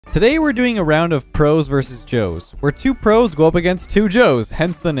Today we're doing a round of pros versus Joes, where 2 pros go up against 2 Joes,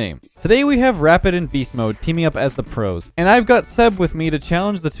 hence the name. Today we have Rapid and Beast Mode teaming up as the pros, and I've got Seb with me to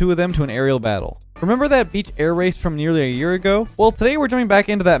challenge the 2 of them to an aerial battle. Remember that beach air race from nearly a year ago? Well, today we're jumping back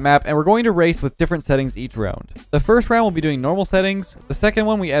into that map and we're going to race with different settings each round. The first round we'll be doing normal settings, the second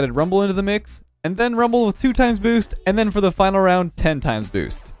one we added Rumble into the mix, and then Rumble with 2 times boost, and then for the final round 10 times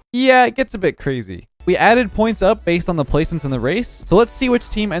boost. Yeah, it gets a bit crazy. We added points up based on the placements in the race, so let's see which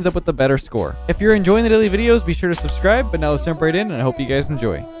team ends up with the better score. If you're enjoying the daily videos, be sure to subscribe, but now let's jump right in and I hope you guys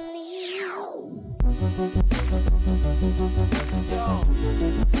enjoy.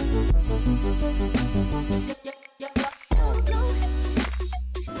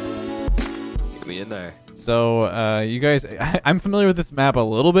 Get me in there. So, you guys, I'm familiar with this map a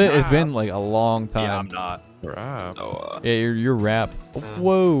little bit. It's been like a long time. Yeah, I'm not. Rap. So, Yeah, you're rap.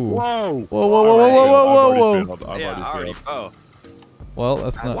 Whoa. Whoa. Whoa, whoa, whoa, whoa, whoa, whoa, whoa. yeah, I already fell. Well,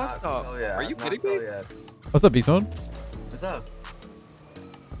 that's not... What the? Are you kidding me? What's up, Beast Mode? What's up?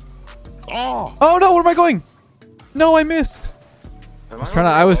 Oh. Oh no, where am I going? No, I missed.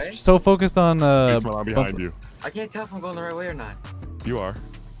 I was way? so focused on I'm behind you. I can't tell if I'm going the right way or not. You are.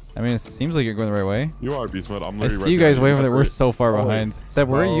 I mean, it seems like you're going the right way. You are, Beast Mode. I'm I literally see you guys way over there. We're so far Oh, behind. Seb,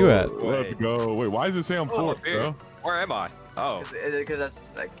 where are you at? Let's go. Wait, why does it say I'm fourth, bro? Where am I? Oh. Because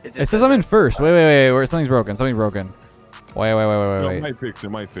that's like It says I'm in first. Wait. Where something's broken. Something's broken. Wait. It might fix. It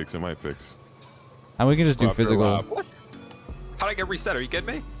might fix. And we can just do After a physical. lap. What? How'd I get reset? Are you kidding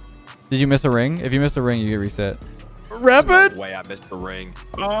me? Did you miss a ring? If you miss a ring, you get reset. Rapid! No way, I missed the ring.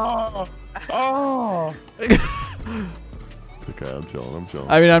 Oh. Okay, I'm chilling.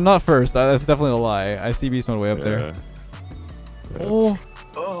 I mean, I'm not first. That's definitely a lie. I see Beast Mode way up there. Yeah.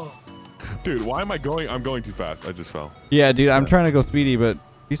 Oh. Dude, why am I going? I'm going too fast. I just fell. Yeah, dude, I'm trying to go speedy, but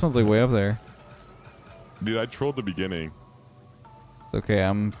Beast Mode's like way up there. Dude, I trolled the beginning. It's okay.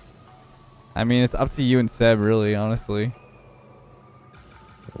 I mean, it's up to you and Seb, really, honestly.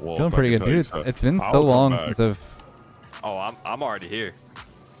 Well, Feeling I pretty can good, tell you dude. stuff. It's been I'll so come long back. since I've... Oh, I'm already here.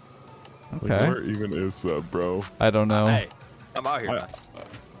 Like, Okay. where even is bro? I don't know. Hey, I'm out here.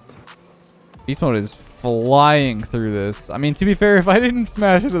 Beast Mode is flying through this. I mean, to be fair, if I didn't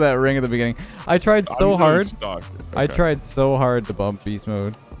smash into that ring at the beginning, I tried so hard. I tried so hard to bump Beast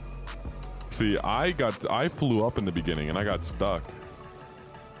Mode. See, I flew up in the beginning and I got stuck.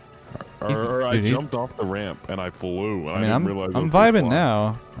 Or I Dude, jumped off the ramp and I flew. And I mean, didn't realize I'm I was vibing flying.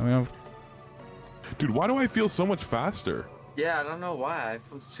 now. I mean, Dude, why do I feel so much faster? Yeah, I don't know why. I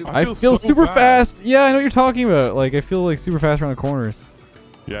feel super. I feel so super fast. Yeah, I know what you're talking about. Like, I feel like super fast around the corners.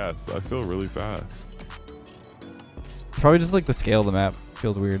 Yes, I feel really fast. Probably just like the scale of the map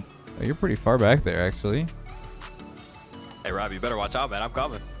feels weird. Oh, you're pretty far back there, actually. Hey, Rob, you better watch out, man. I'm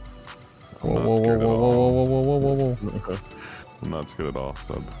coming. I'm not Whoa, scared at all. whoa. I'm not scared at all,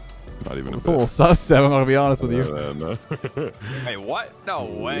 Sub. Not even It's a a little sus, Seb, I'm gonna be honest with you. No. Hey, what? No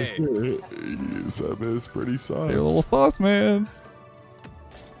way. Sub is pretty sus. You're a little sus, man.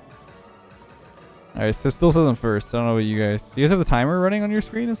 Alright, so it still says I'm first. I don't know about you guys. Do you guys have the timer running on your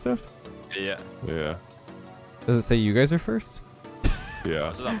screen and stuff? Yeah. Yeah. Does it say you guys are first? Yeah.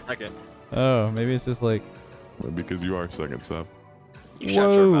 This is on second. Oh, maybe it's just like... Because you are second, Sub. You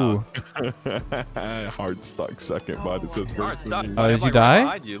shut your Whoa. Hard stuck second, but it says Hard first. stuff. Oh, did I'm you like die? right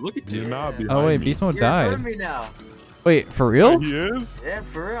behind you. Look at You're you. not behind Oh wait, me. Beast Mode You're in front died. of me now. Wait, for real? He is? Yeah,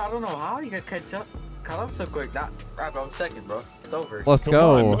 for real. I don't know how you got caught up so quick. Right, bro. I'm second, bro. It's over. Let's Come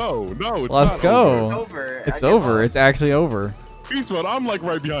go. on, no, it's Let's not go. over. It's over. It's over. It's actually over. Beast Mode, I'm like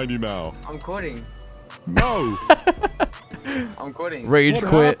right behind you now. I'm quitting. No. I'm quitting. Rage What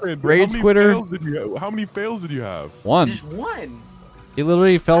quit. happened? Rage quitter. How many fails did you have? One. Just one. He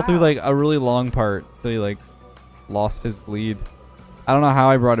literally fell through Wow. like a really long part, so he like lost his lead. I don't know how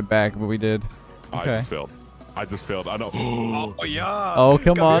I brought it back, but we did. Okay. I just failed. I know. Oh, yeah. Oh,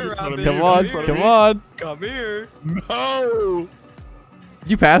 come on. here, Robbie. Come on. here. Come on. Come here. No. Did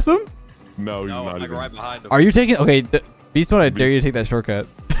you pass him? No, he's No, not I'm like even. right behind him. Are you taking... Okay, Beast Mode, I dare you to take that shortcut.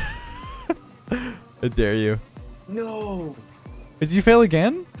 I dare you. No. Did you fail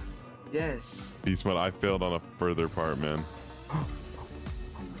again? Yes. Beast Mode, I failed on a further part, man.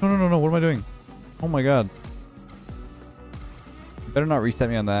 No. What am I doing? Oh my god. You better not reset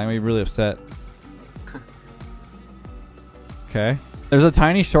me on that. I'm gonna be really upset. Okay. There's a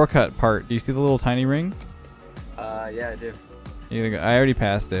tiny shortcut part. Do you see the little tiny ring? Yeah, I do. You gotta go. I already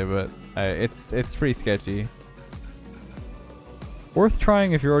passed it, but it's pretty sketchy. Worth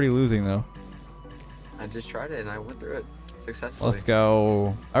trying if you're already losing, though. I just tried it and I went through it successfully. Let's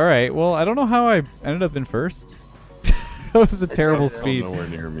go. All right. Well, I don't know how I ended up in first. That was a terrible okay. speed. Nowhere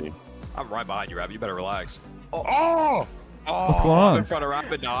near me. I'm right behind you, Rob. You better relax. Oh! Oh, What's going I'm on? in front of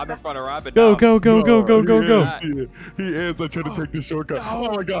Rapid now. I'm in front of Rapid Go, now. go, go, go, go, go, go. He is. I tried to take the shortcut.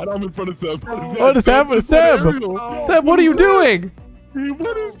 Oh my god, I'm in front of Seb. What is happening? Seb! Seb, what are you doing?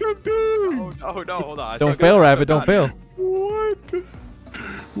 What is Seb doing? Oh, no, hold on. Don't fail, Rapid. Don't fail. What?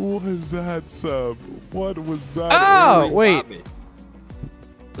 What was that, Seb? What was that? Oh, wait.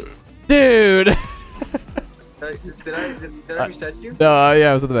 Dude. Did I reset you? No,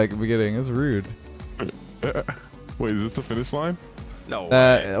 yeah, I was at the back at the beginning. It was rude. Wait, is this the finish line? No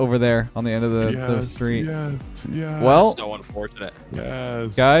way. Over there on the end of the street. Yes, yes. Well, That's so unfortunate.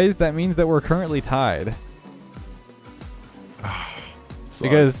 yes. guys, that means that we're currently tied.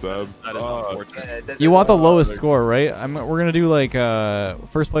 Because That is unfortunate. you want the lowest score, right? We're gonna do like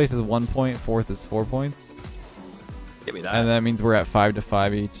first place is 1 point, fourth is 4 points, Give me that. and that means we're at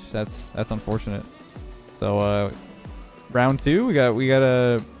 5-5 each. That's unfortunate. So round 2, we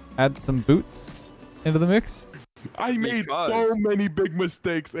gotta add some boots into the mix. I made so many big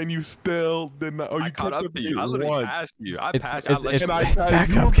mistakes, and you still did not. Oh, you I caught up to you. I literally passed you. I passed you. It's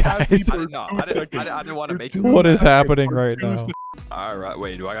back up, guys. I didn't want to make it. What is happening right now? All right,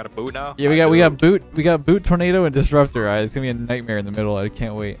 wait. Do I got a boot now? Yeah, we got boot, tornado, and disruptor. It's gonna be a nightmare in the middle. I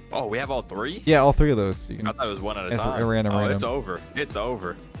can't wait. Oh, we have all 3? Yeah, all 3 of those. You can, I thought it was one at a it's time. random. It's over. It's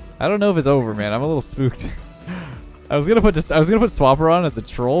over. I don't know if it's over, man. I'm a little spooked. I was gonna put Swapper on as a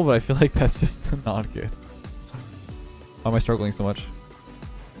troll, but I feel like that's just not good. Why am I struggling so much?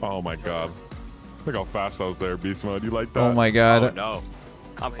 Oh my god. Look how fast I was there, Beast Mode. You like that? Oh my god. Oh no,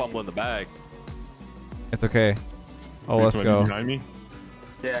 I'm fumbling the bag. It's okay. Oh, Beast let's Mode, go. you behind me?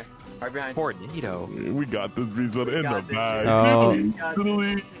 Yeah, right behind. Tornado. We got this, Beast Mode, in the bag. Oh.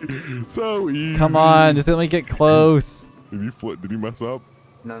 Easily. So easy. Come on, just let me get close. Did you mess up?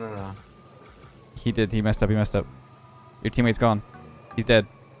 No. He did. He messed up. Your teammate's gone. He's dead.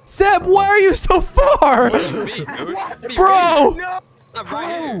 Seb, why are you so far? What do you mean, dude? What do you Bro! mean? I'm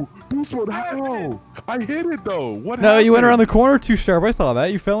right here. Beast Mode, how? I hit it though. What No, happened? you went around the corner too sharp. I saw that.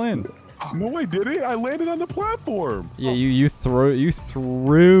 You fell in. No, I didn't. I landed on the platform. Yeah, you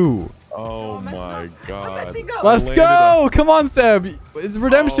threw. Oh my god. Let's go! Come on, Seb. It's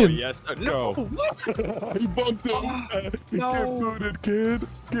redemption. Oh, yes. No. What? He bumped it. No. Get booted, kid.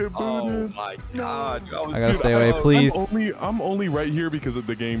 Get Oh booted. my god. I gotta stay away, please. I'm only right here because of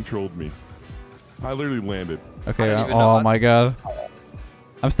the game trolled me. I literally landed. Okay. I don't even know. Oh my god.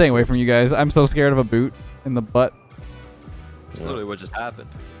 I'm staying away from you guys. I'm so scared of a boot in the butt. That's literally what just happened.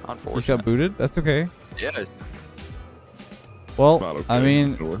 You just Unfortunate. got booted. That's okay. Yes. Well, It's not okay. I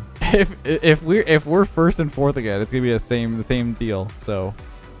mean, Sure. if we're first and fourth again, it's gonna be the same deal. So,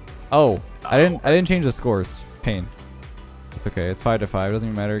 oh, I didn't change the scores. Pain. It's okay. It's 5-5. It doesn't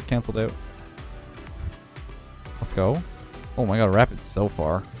even matter. It canceled out. Let's go. Oh my god, Rapid's so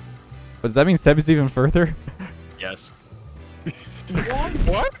far. But does that mean Seb is even further? Yes.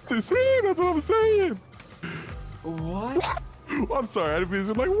 What? See, that's what I'm saying. What? I'm sorry. I didn't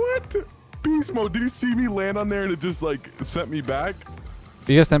be like, what? Beast Mode, did you see me land on there and it just like sent me back?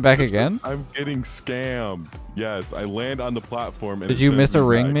 You got sent back again? I'm getting scammed. Yes, I land on the platform. And Did it you sends miss a me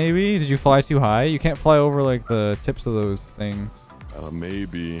ring back. maybe? Did you fly too high? You can't fly over like the tips of those things.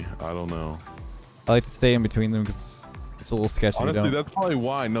 Maybe. I don't know. I like to stay in between them because it's a little sketchy. Honestly, don't. that's probably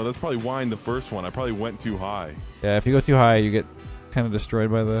why. No, that's probably why in the first one. I probably went too high. Yeah, if you go too high, you get kind of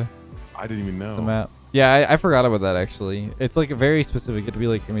destroyed by the I didn't even know. map. Yeah, I forgot about that actually. It's like very specific. You have to be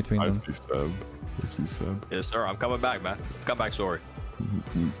like in between I them. see Seb. I see Seb. Yes, sir. I'm coming back, man. It's the comeback story.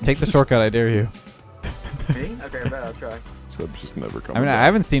 Take the shortcut, I dare you. Me? Okay, I bet I'll try. Seb's just never coming I mean, back. I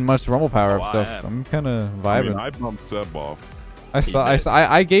haven't seen much Rumble Power Up Oh, I stuff. am. I'm kind of I vibing. mean, I bumped Seb off.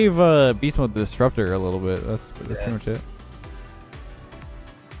 I gave Beast Mode the Disruptor a little bit. That's pretty much it.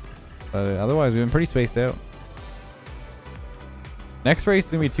 But otherwise, we've been pretty spaced out. Next race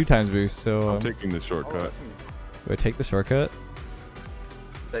is gonna be 2 times boost. So I'm taking the shortcut. do I take the shortcut?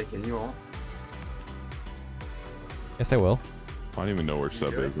 Take it, you won't. Yes, I will. I don't even know where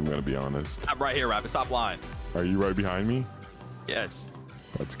Seb is, I'm gonna be honest. I'm right here, Rapid. Stop lying. Are you right behind me? Yes.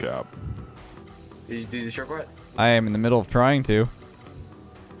 That's cap. Did you do the shortcut? I am in the middle of trying to.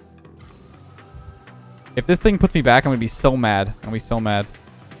 If this thing puts me back, I'm gonna be so mad. I'm gonna be so mad.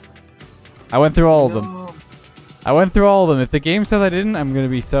 I went through all of them. I went through all of them. If the game says I didn't, I'm gonna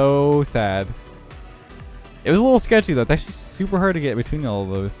be so sad. It was a little sketchy though. It's actually super hard to get between all of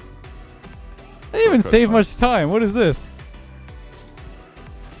those. I didn't even save much time. What is this?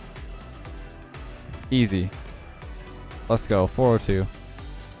 Easy. Let's go. 402.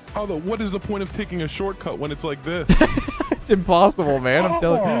 What is the point of taking a shortcut when it's like this? It's impossible, man. I'm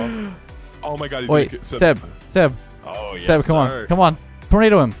telling you. Oh my god, he's Wait, like, Seb. Oh, yes, Seb, come sir. on. Come on.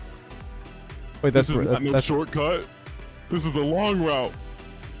 Tornado him. Wait, This that's is not no that's shortcut. This is a long route.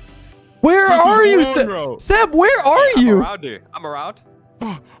 Where This is are a you, long Seb? route. Seb, where are I'm you? around here. I'm around.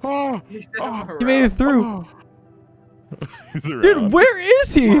 Oh, He said oh, I'm He made it around. through. He's around. Dude, where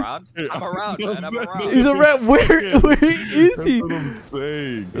is he? I'm around. I'm around, man. I'm around. He's around. Where is he? That's what I'm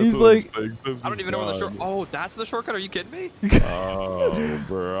saying. That's He's what I'm like- saying. This I don't is even know where the short. gone. Oh, that's the shortcut. Are you kidding me? Oh,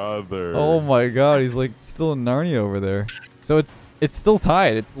 brother. Oh my god, he's like still in Narnia over there. So it's still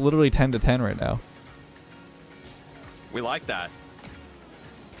tied. It's literally 10-10 right now. We like that.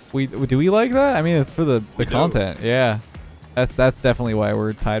 Do we like that? I mean, it's for the We do. content. Yeah. That's definitely why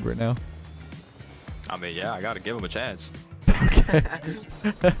we're tied right now. I mean, yeah, I gotta give him a chance.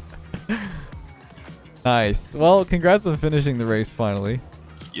 Nice. Well, congrats on finishing the race finally.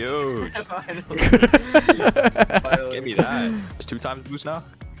 Huge. Finally. Give me that. It's 2 times boost now.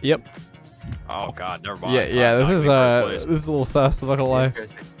 Yep. Oh God, never mind. Yeah. I'm This not is gonna be first this is a little sus. I'm not gonna lie.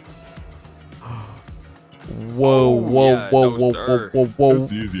 Interesting. Whoa, whoa, yeah, whoa, no, whoa, sir. whoa, whoa,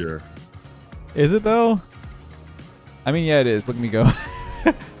 It's whoa. easier. Is it though? I mean, yeah, it is. Look at me go.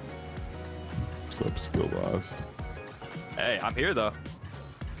 Sub skill lost. place. Hey, I'm here though.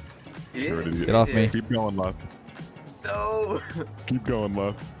 Yeah, Get Get off me. Keep going left. No. Keep going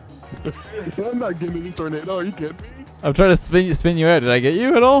left. I'm not getting in this tornado. Are you kidding me? I'm trying to spin you out. Did I get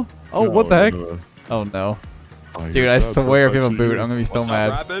you at all? Oh, what the heck? Oh no. Oh, Dude, you're I Sub, swear if Sub, you have a Sub, boot, I'm gonna be so What's up, mad.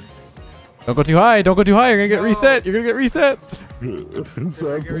 Rapid? Don't go too high. Don't go too high. You're gonna get No. reset. You're gonna get reset.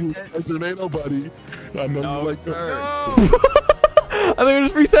 Sub, You're reset. a tornado, buddy. I know No, you like sir. I think I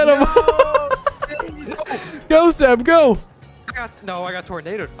just reset him. Go, Seb. Go. I got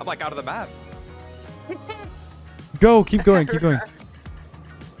tornadoed. I'm like out of the map. Go. Keep going. Keep going.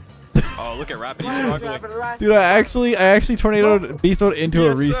 Oh, look at Rapid. He's struggling. Dude, I actually tornadoed beast mode into a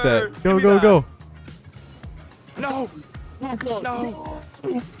Yes, reset. sir. Go, Give me go, that. go. No. No.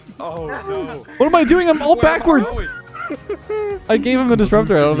 Oh no. What am I doing? I'm all Where am I backwards. going? I gave him the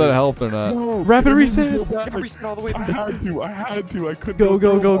disruptor. I don't know if that helped or not. No, Rapid you reset. go back. I reset all the way I back. had to. I couldn't Go,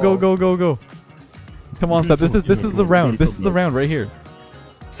 go, through go, all. go, go, go, go. Come on, Seb. This is the round. This is the round right here.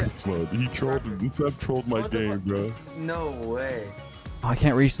 This mode. He trolled. Sub trolled my What the game, fuck? bro. No way. Oh, I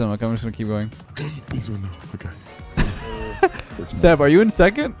can't reach them. Okay, I'm just gonna keep going. This one, no. Okay. Seb, are you in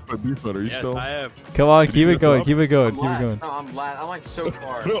second? But this one, are you Yes, still? I am. Come on, Did keep you it get going. up? Keep it going. I'm Keep it last. going. No, I'm last. I'm like so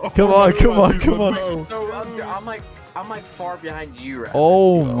far. Come on, come on, come on. So I'm like far behind you right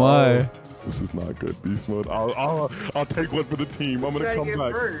Oh my. This is not good. Beast mode. I'll take one for the team. I'm now. You gonna gotta come get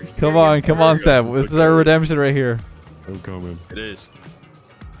back. first. Come You gotta on, get come on, first. Seb. This is our redemption right here. I'm coming. It is.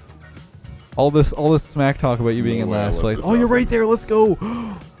 All this smack talk about you being No in way I last let place. this Oh, you're happen. right there. Let's go.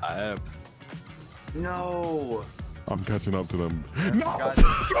 I am. No. I'm catching up to them. God.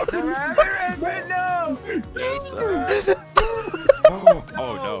 No, Rapid, no. Yes, sir.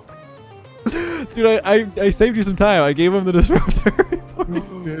 Oh no. Dude, I saved you some time. I gave him the disruptor.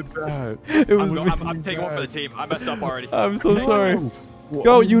 Who did that? It was I'm, me. I'm taking one for the team. I messed up already. I'm so sorry. Well,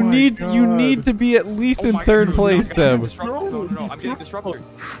 Go, oh you my need God. to be at least Oh in my third God, place, I'm Seb. getting disrupted. No, I'm getting disrupted.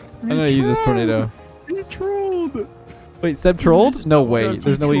 I'm gonna use this tornado. He trolled. Wait, Seb trolled? No way. Yes,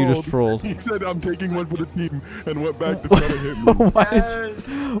 There's he no way you just trolled. He said I'm taking one for the team and went back to try to hit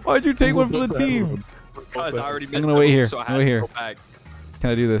me. Why'd you take one for the Flip that team? one. Because I already missed gonna the wait move, here. So I I'm had gonna to wait go here. back. Can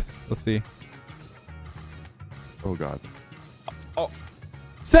I do this? Let's see. Oh God.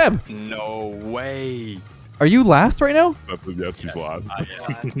 Seb, No way. are you last right now? Yes, he's lost. I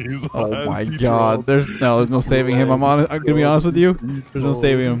am. He's Oh lost. my He God. trolled. There's no saving him. I'm gonna be honest with you. There's no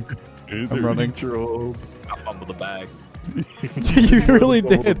saving him. I'm running. Trolled. I fumbled the bag. You really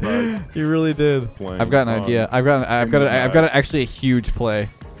Fumbled did. back. You really did. Playing I've got an on. idea. I've got actually a huge play.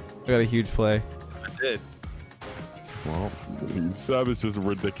 I got a huge play. I did. Well, Seb is just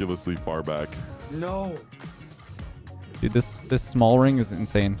ridiculously far back. No. Dude, this small ring is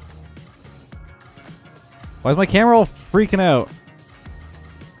insane. Why is my camera all freaking out?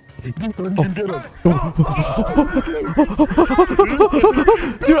 You can get him.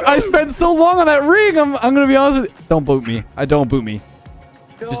 Dude, I spent so long on that ring. I'm gonna be honest with you. Don't boot me. Don't boot me.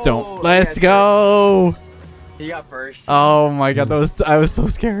 Just don't. No. Let's Yeah, go. He got first. Oh my God, I was so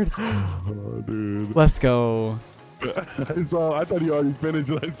scared. Oh, dude. Let's go. I thought he already finished,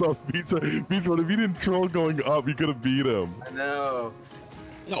 and I saw Pizza. If he didn't troll going up, he could have beat him. I know.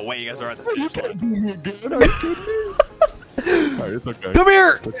 No way you guys are at the You finish line. can't beat me again. Are you kidding me? Alright, it's okay. Come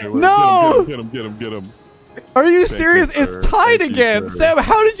here. It's okay, No. Get him. Are you Thank serious? you, It's sir. tied Thank you, again. sir. Sam,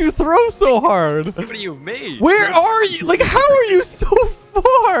 how did you throw so hard? What do you mean? Where are you? Like, how are you so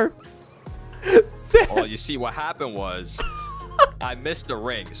far? Sam. Well, you see, what happened was I missed the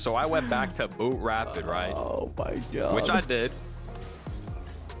ring, so I went back to boot Rapid, right? Oh my God. Which I did.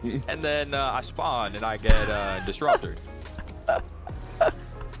 And then I spawn and I get disrupted.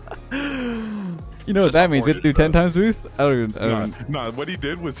 You know what that means? We have to do 10 times boost? I don't even. Nah, what he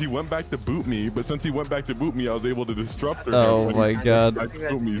did was he went back to boot me, but since he went back to boot me, I was able to disrupt her. Oh my god.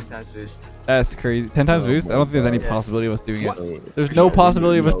 That's crazy. 10 times boost? I don't think there's any possibility of us doing it. There's no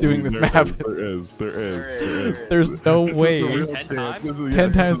possibility of us doing this map. There is. There's no way. 10 times?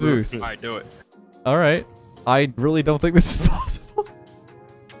 10 times boost. Alright, do it. Alright. I really don't think this is possible.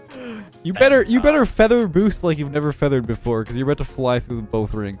 You better feather boost like you've never feathered before, because you're about to fly through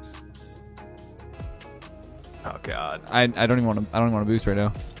both rings. Oh god. I don't even want to boost right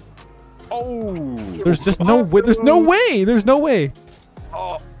now. Oh. There's just no way. There's no way. There's no way.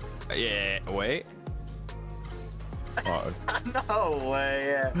 Oh. Yeah. Wait. No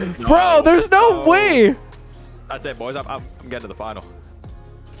way. Bro, there's no way. That's it, boys. I'm getting to the final.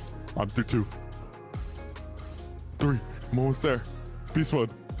 I'm through 2. 3. I'm almost there. Beast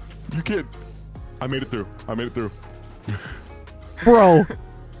mode. You can't. I made it through. Bro.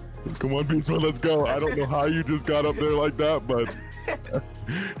 Come on, Beast mode. Let's go. I don't know how you just got up there like that, but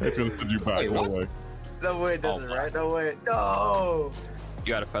it's gonna send you back. Wait, No what? way. No way it doesn't, right? No way. No.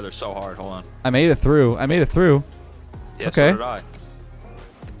 You got to feather so hard. Hold on. I made it through. Yeah, Okay. so did I.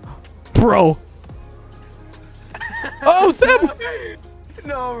 Bro. Oh, Seb.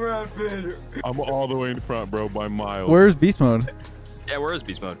 No, Rapid. I'm all the way in front, bro, by miles. Where's beast mode? Yeah, where is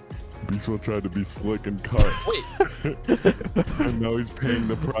beast mode? Beast mode tried to be slick and cut. Wait. And now he's paying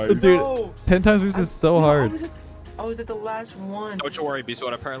the price. Dude, No. 10 times boost is so hard. I was at the last one. Don't you worry, beast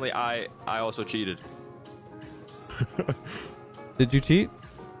mode. Apparently, I also cheated. Did you cheat?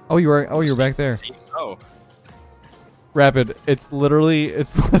 Oh, you were back there. Oh. Rapid. It's literally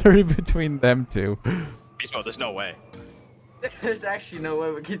between them two. Beast mode. There's no way. There's actually no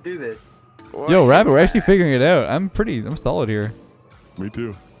way we can do this. Yo, Rapid, we're actually figuring it out. I'm solid here. Me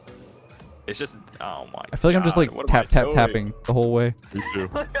too. It's just. Oh my. I feel like I'm just like What am I doing? tapping the whole way. Me too.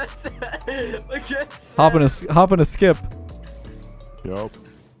 Look at that. Look at that. Hop and a skip. Yup.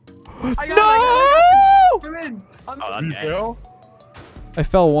 I got No! it. I'm in. Oh, that's You gay. fell? I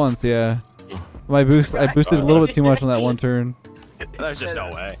fell once, yeah. I boosted a little bit too much on that one turn. There's just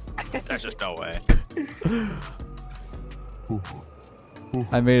no way. There's just no way.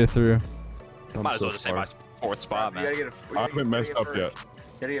 I made it through. Might as well just say my 4th spot, You gotta man. get a, I haven't messed up yet.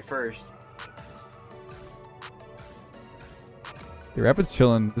 Gotta get first. Your Rapid's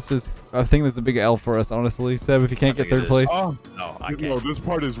chilling. I think this is a big L for us, honestly. Seb, if you can't I get think it third is. place. Oh, No, I no, can't. this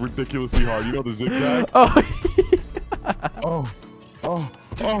part is ridiculously hard. You know the zigzag? Oh, Oh.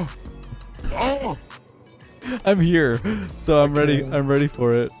 I'm here, so I'm ready. I'm ready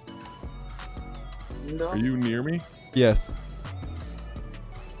for it. No. Are you near me? Yes.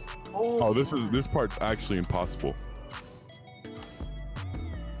 Oh, this part's actually impossible.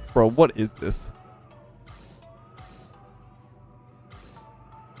 Bro, what is this?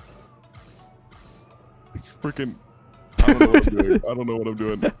 It's freaking. I don't know what I'm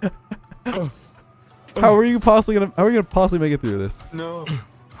doing. How are you gonna possibly make it through this? No.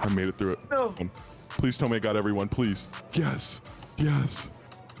 I made it through it. No. Please tell me I got everyone, please. Yes.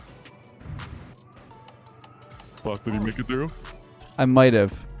 Fuck, did he make it through? I might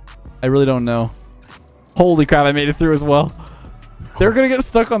have. I really don't know. Holy crap, I made it through as well. They're gonna get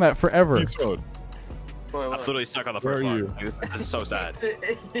stuck on that forever. Beast mode. I'm literally stuck on the Where first are one. you? Like, this is so sad.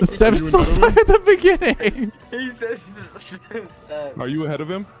 Seb's you so in stuck at the beginning. He said this is so sad. Are you ahead of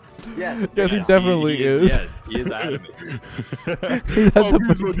him? Yes. Yes, he definitely is. Yes, he is ahead of me. He's at Oh, the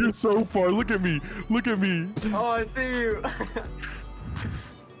Beast mode, you're so far. Look at me. Oh, I see you.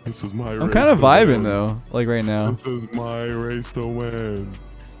 This is my race. I'm kind of to vibing win. though, like right now. This is my race to win.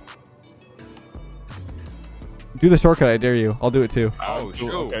 Do the shortcut, I dare you. I'll do it too. Oh,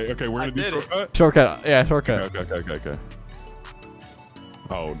 shoot. Okay, we're I gonna do did it. shortcut? Shortcut, yeah, shortcut. Okay.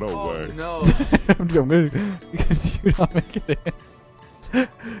 Oh, no Oh way. no. I'm gonna because you're not making it in.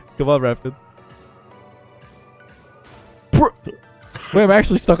 Come on, Rapid. Wait, I'm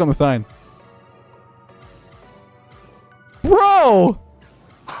actually stuck on the sign. Bro!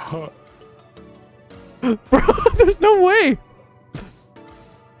 Bro, there's no way!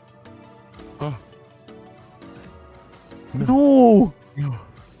 No! No.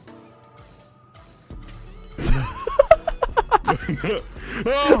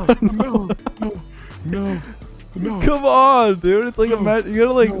 Oh, no. Come on, dude. It's like a match. You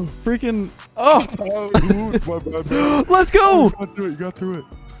gotta like freaking. Oh! Ooh, my bad. Let's go! You got through it.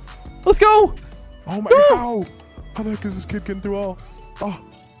 Let's go! Oh my No! god. How the heck is this kid getting through all? Oh,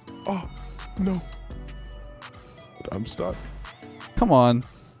 no. I'm stuck. Come on.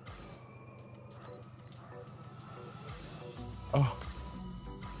 Oh.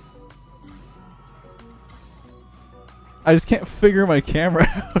 I just can't figure my camera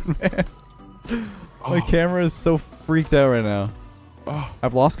out, man. My camera is so freaked out right now. Oh,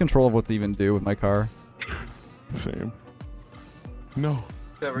 I've lost control of what to even do with my car. same. No.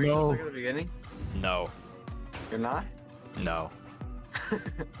 Trevor, you just look at the beginning? No. You're not? No.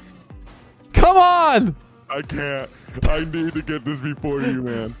 Come on! I can't. I need to get this before you,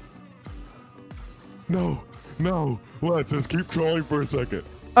 man. No. No. Let's just keep trolling for a second.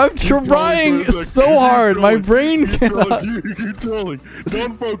 I'm Keep trying trolling for a second. so Keep hard. My trolling. brain Keep cannot. trolling. Keep trolling.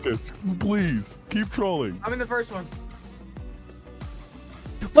 Don't focus. Please. Keep trolling. I'm in the first one.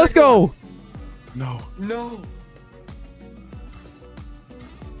 Let's go! No. No.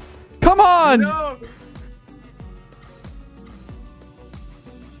 Come on! No.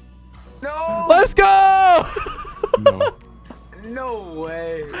 No. Let's go! No. No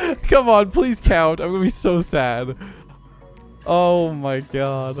way. Come on, please count. I'm gonna be so sad. Oh my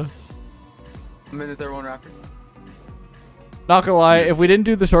god. I'm in the third one, Rapid. Not gonna lie, if we didn't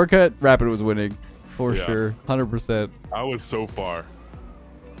do the shortcut, Rapid was winning. For Yeah. sure. 100%. I was so far.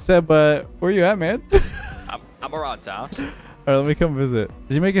 Seb, where you at, man? I'm around town. Alright, let me come visit.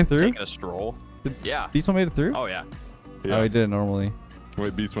 Did you make it through? Taking a stroll. Yeah. These one made it through? Oh yeah. Yeah. Oh, he did it normally.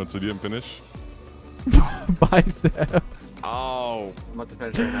 Wait, Beast Mode, so you didn't finish? Bye, Seb. Oh. I'm about to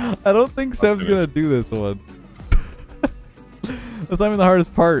finish right now. I don't think Seb's gonna do this one. That's not even the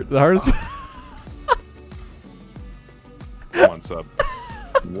hardest part. The hardest Come on, Sub.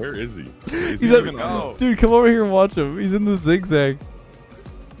 Where is he? Is he He's at- even on Dude, come over here and watch him. He's in the zigzag.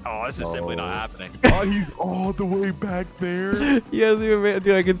 Oh, this is simply not happening. the... Oh, he's all the way back there. He hasn't even made,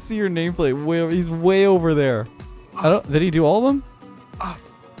 dude, I can see your nameplate. He's way over there. Did he do all of them?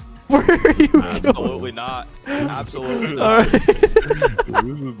 Where are you going? Absolutely not. Absolutely not. Alright.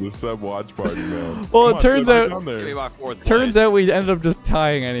 This is the Sub watch party, man. Well, Come it turns Sub, get out- down Give me there. my fourth Turns place. out we ended up just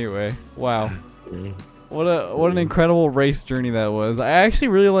tying anyway. Wow. What an incredible race journey that was. I actually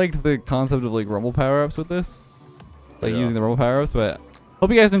really liked the concept of like rumble power-ups with this. Like Yeah. using the rumble power-ups, but hope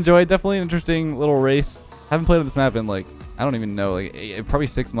you guys enjoyed. Definitely an interesting little race. Haven't played on this map in like, I don't even know, like probably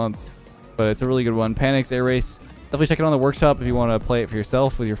 6 months. But it's a really good one. Panics Air Race. Definitely check it on the workshop if you want to play it for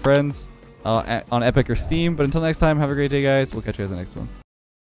yourself with your friends on Epic or Steam. But until next time, have a great day, guys. We'll catch you guys in the next one.